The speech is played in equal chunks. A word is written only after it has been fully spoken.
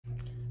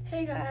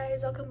Hey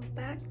guys, welcome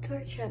back to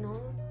our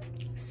channel.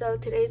 So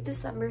today's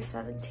December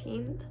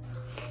 17th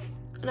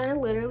and I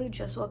literally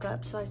just woke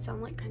up, so I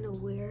sound like kind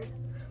of weird,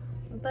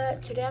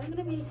 but today I'm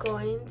gonna be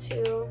going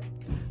to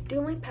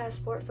do my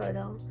passport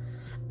photo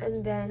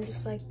and then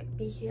just like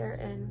be here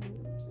and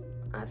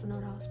I don't know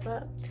what else,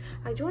 but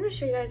I do want to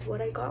show you guys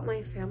what I got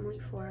my family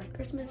for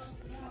Christmas.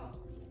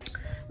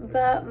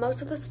 But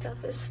most of the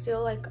stuff is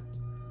still like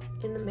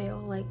in the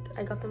mail, like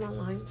I got them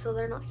online, so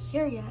they're not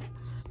here yet.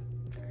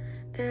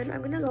 And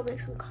I'm gonna go make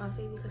some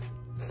coffee because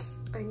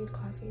I need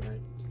coffee like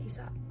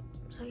ASAP.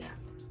 So yeah,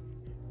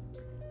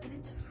 and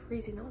it's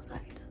freezing outside,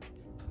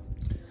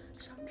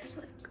 so I'm just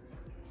like,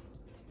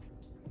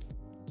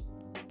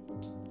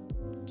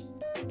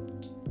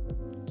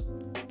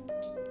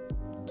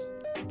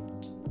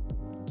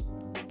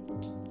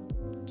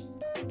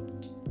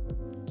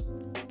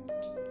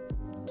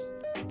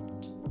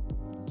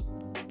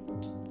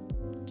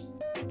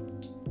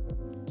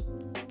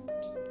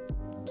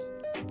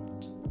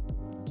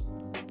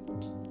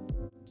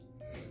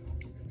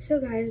 so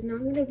guys, now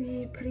I'm gonna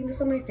be putting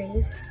this on my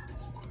face,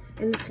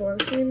 and it's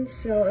lotion,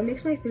 so it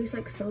makes my face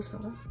like so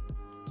soft.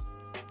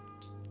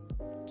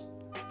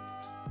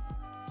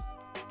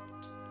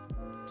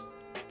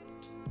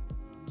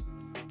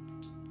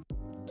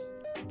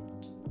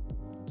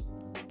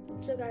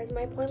 So guys,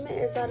 my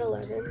appointment is at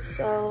 11,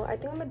 so I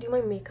think I'm gonna do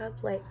my makeup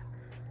like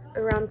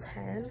around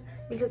 10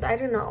 because I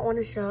do not want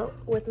to show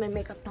up with my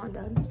makeup not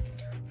done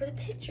for the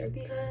picture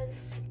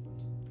because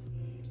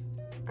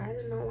I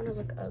do not want to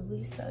look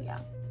ugly. So yeah.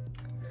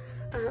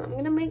 I'm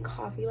gonna make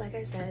coffee, like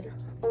I said,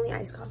 only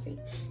iced coffee,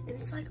 and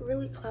it's like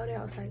really cloudy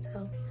outside,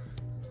 so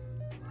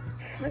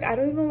like I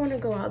don't even want to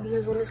go out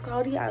because when it's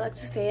cloudy I like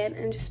to stay in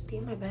and just be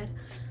in my bed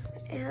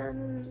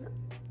and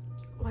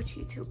watch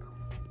YouTube.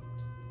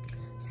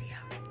 So yeah.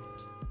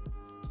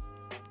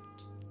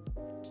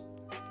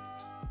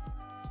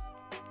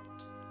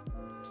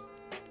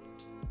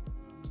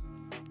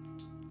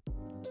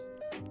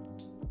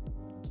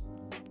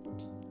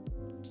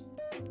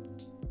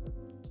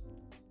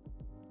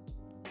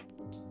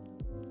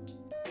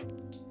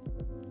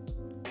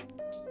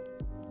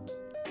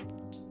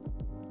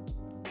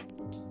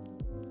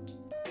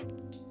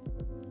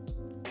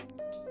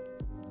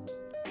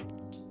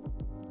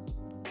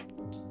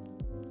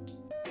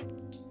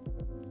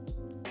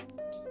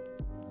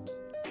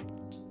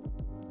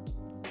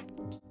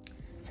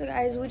 So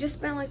guys, we just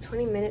spent like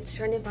 20 minutes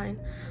trying to find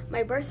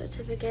my birth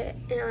certificate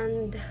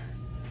and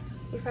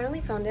we finally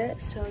found it.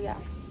 So yeah,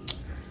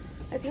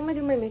 I think I'm gonna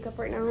do my makeup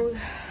right now.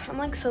 I'm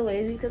like so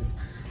lazy because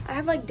I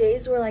have like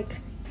days where like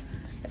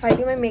if I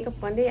do my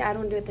makeup one day, I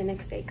don't do it the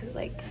next day because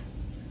like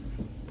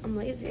I'm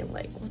lazy. I'm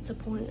like, what's the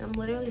point? I'm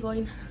literally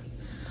going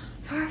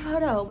for a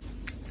photo.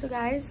 So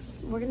guys,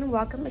 we're gonna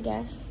welcome a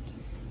guest.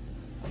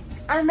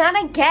 I'm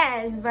not a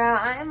guest, bro.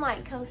 I'm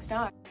like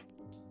co-star.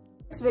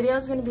 This video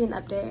is gonna be an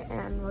update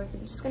and we're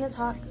just gonna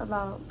talk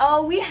about,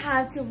 oh, we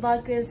have to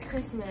vlog this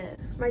Christmas.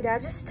 My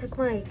dad just took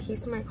my keys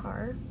to my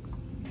car.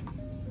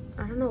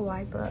 I don't know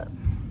why, but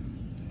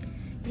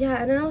yeah.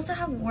 And I also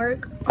have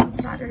work on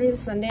Saturday and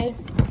Sunday,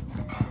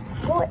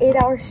 full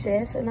 8-hour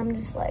shifts, and I'm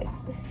just like,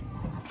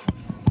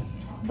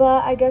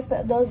 but I guess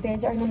that those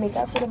days are gonna make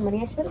up for the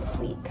money I spent this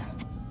week.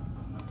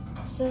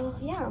 So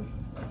yeah,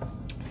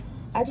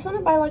 I just want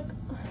to buy like,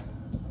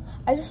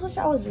 I just wish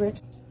I was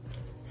rich.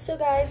 So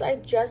guys, I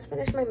just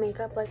finished my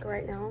makeup like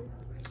right now.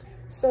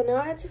 So now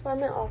I had to find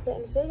my outfit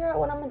and figure out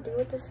what I'm gonna do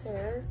with this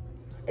hair.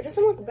 It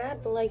doesn't look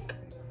bad, but like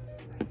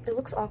it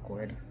looks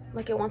awkward.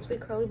 Like it wants to be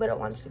curly, but it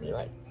wants to be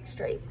like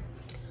straight.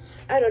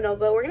 I don't know,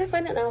 but we're gonna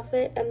find an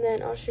outfit and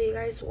then I'll show you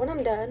guys when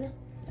I'm done.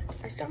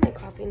 I still have my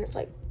coffee and it's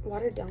like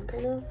watered down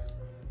kind of.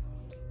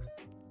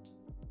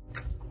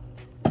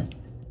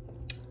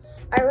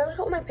 I really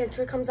hope my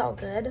picture comes out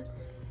good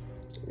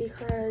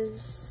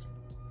because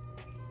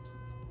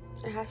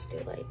it has to,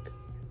 like,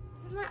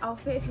 this is my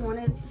outfit. If you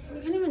wanted,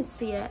 you can't even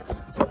see it.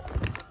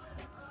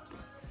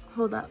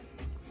 Hold up.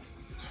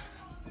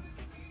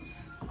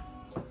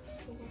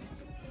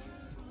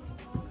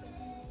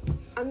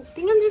 I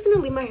think I'm just gonna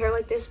leave my hair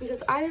like this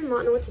because I do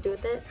not know what to do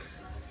with it.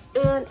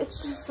 And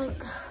it's just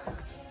like,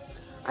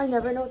 I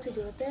never know what to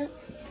do with it.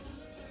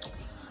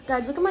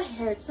 Guys, look at my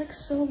hair. It's like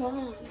so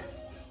long.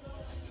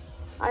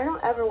 I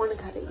don't ever want to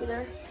cut it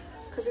either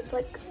because it's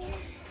like,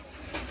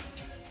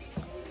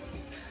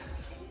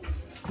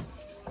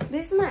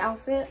 this is my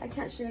outfit. I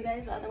can't show you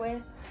guys the other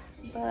way,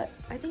 but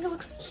I think it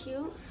looks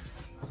cute.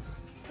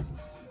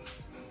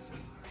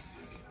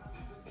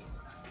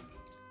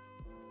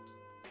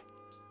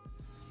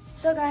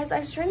 So guys,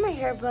 I straightened my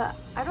hair, but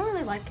I don't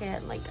really like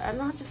it. Like, I don't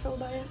know how to feel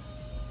about it.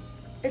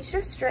 It's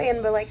just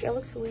straightened, but like it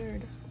looks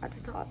weird at the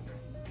top,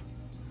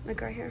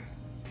 like right here.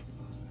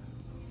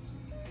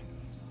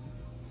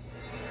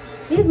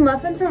 These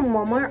muffins from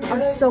Walmart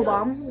are so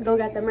bomb. Go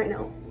get them right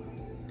now.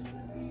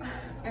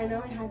 I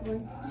know I had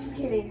one. Just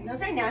kidding.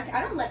 Those are nasty.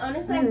 I don't like,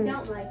 honestly, I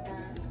don't like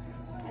that.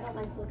 I don't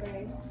like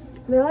blueberry.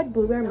 They're like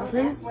blueberry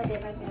muffins. That's what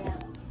they like.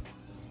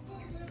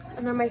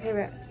 And they're my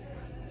favorite.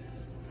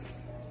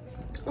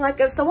 Like,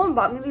 if someone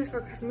bought me these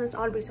for Christmas,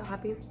 I would be so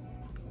happy.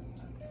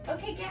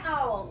 Okay, get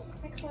out.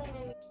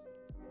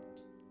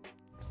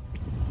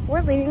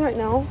 We're leaving right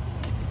now.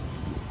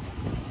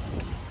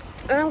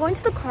 And I'm going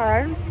to the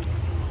car.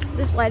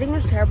 This lighting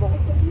is terrible.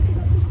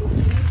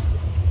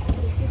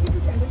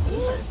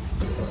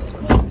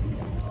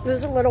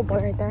 There's a little boy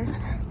right there.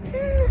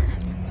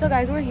 So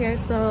guys, we're here.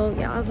 So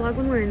yeah, I'll vlog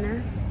when we're in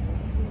there.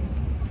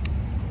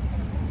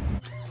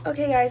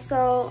 Okay guys,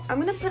 so I'm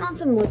gonna put on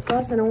some lip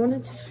gloss and I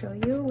wanted to show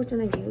you which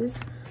one I use.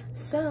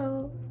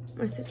 So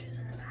my citrus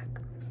in the back.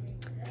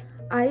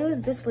 I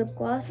use this lip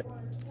gloss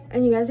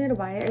and you guys need to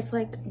buy it. It's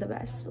like the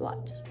best.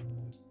 Watch.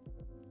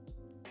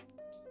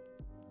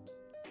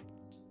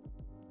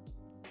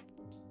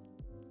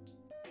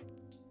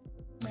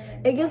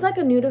 It gives like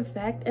a nude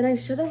effect, and I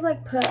should have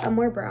like put a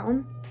more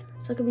brown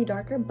so it could be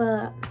darker,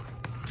 but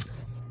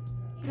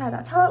yeah,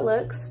 that's how it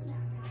looks.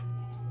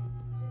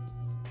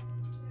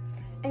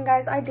 And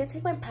guys, I did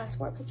take my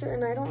passport picture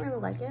and I don't really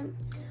like it,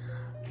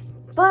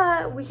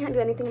 but we can't do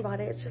anything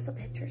about it. It's just a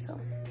picture. So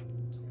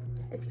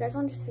if you guys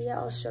want to see it,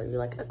 I'll show you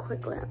like a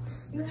quick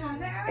glance. You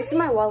have it already? It's in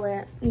my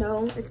wallet.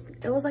 No,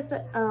 it was like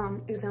the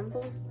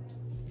example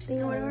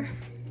thing or whatever.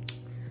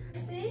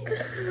 See?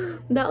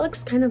 That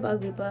looks kind of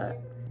ugly,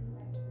 but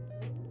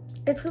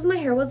it's because my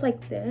hair was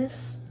like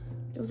this.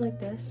 It was like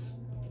this,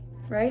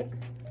 right?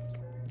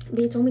 But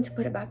he told me to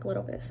put it back a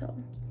little bit, so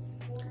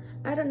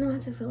I don't know how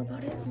to feel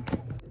about it.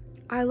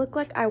 I look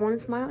like I want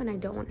to smile and I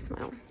don't want to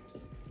smile.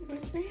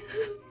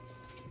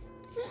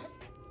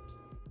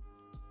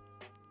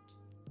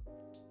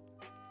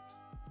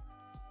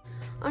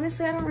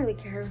 Honestly, I don't really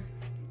care.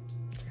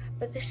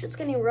 But this shit's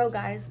getting real,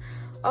 guys.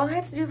 All I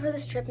have to do for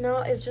this trip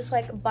now is just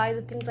like buy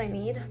the things I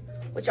need,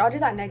 which I'll do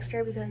that next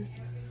year because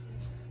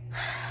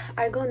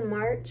I go in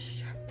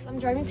March. I'm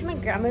driving to my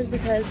grandma's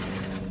because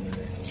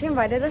she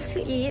invited us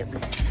to eat.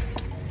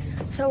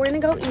 So we're gonna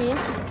go eat.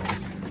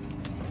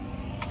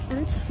 And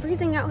it's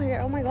freezing out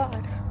here. Oh my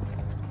god.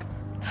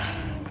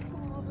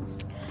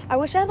 I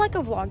wish I had like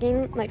a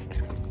vlogging like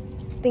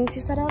thing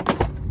to set up.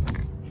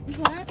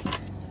 What?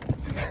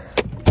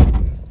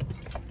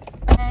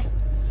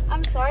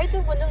 I'm sorry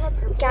the windows are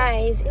purple.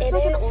 Guys, it's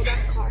like an old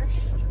ass car.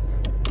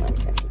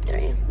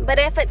 153. But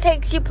if it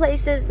takes you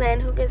places,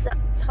 then who gives up?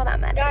 That's all that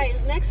matters.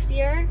 Guys, next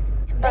year,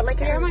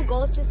 my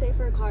goal is to save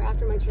for a car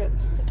after my trip.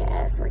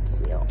 Yes, we're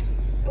cute.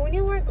 And we need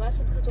to wear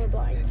glasses because we're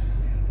blind.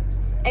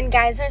 And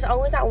guys, there's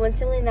always that one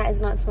sibling that is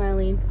not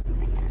smiling.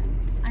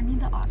 I need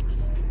the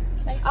ox.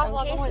 I'll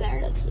vlog over there.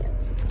 So cute.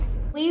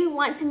 We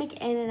want to make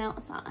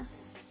In-N-Out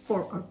sauce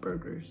for our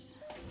burgers.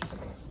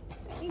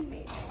 The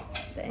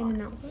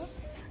In-N-Out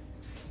sauce.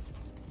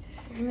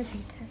 I'm gonna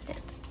taste test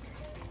it.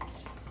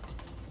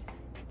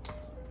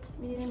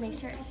 We need to make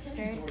sure it's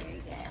stirred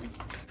very good.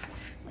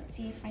 Let's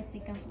see if I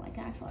think I'm like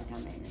I feel like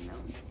I'm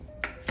In-N-Out.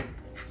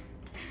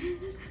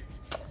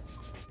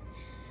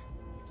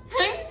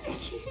 I'm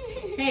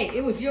scared. Hey,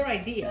 it was your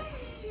idea.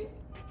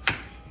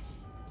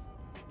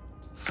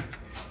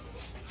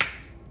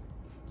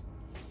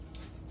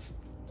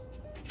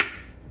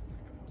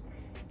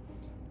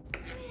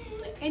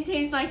 It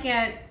tastes like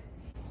it.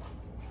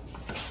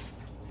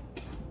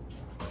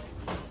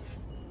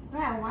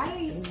 Wow, why are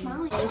you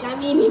smiling?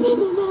 I'm eating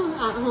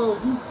In-N-Out at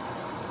home.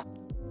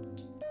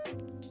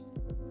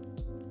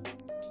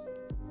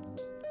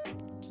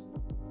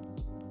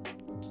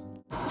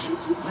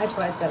 My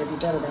fries gotta be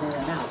better than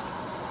In-N-Out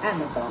and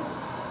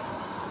McDonald's.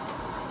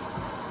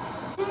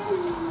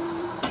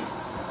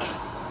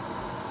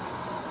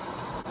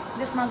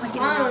 This smells like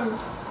In-N-Out.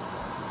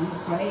 Deep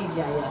fried,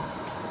 yeah.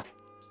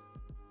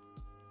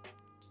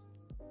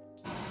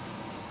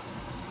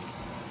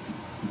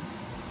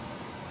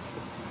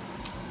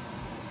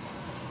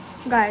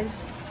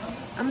 Guys,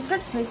 I'm gonna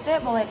start to taste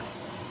it, but like,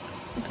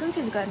 it's gonna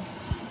taste good.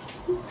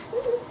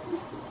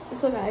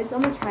 So guys,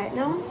 I'm gonna try it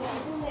now.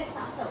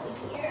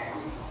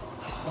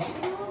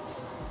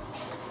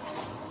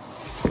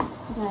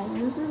 Guys,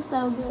 this is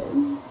so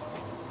good.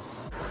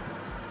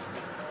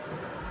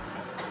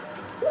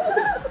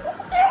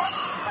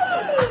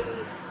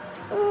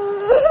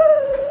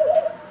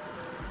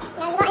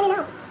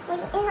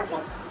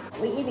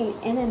 We're eating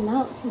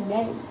In-N-Out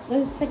today.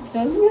 This is like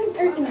Josephine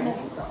or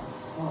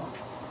In-N-Out.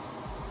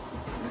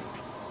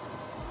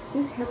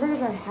 These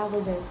hamburgers are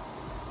hella big.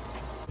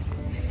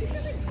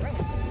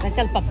 Like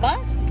el papá?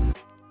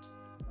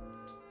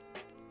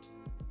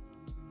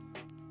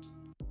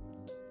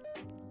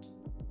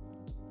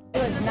 It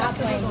was not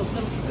playing.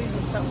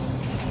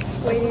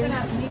 Waiting.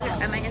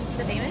 Am I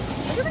Insta famous?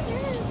 Look at my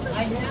ears.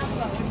 I know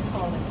what we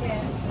call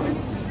it.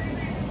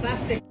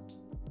 Plastic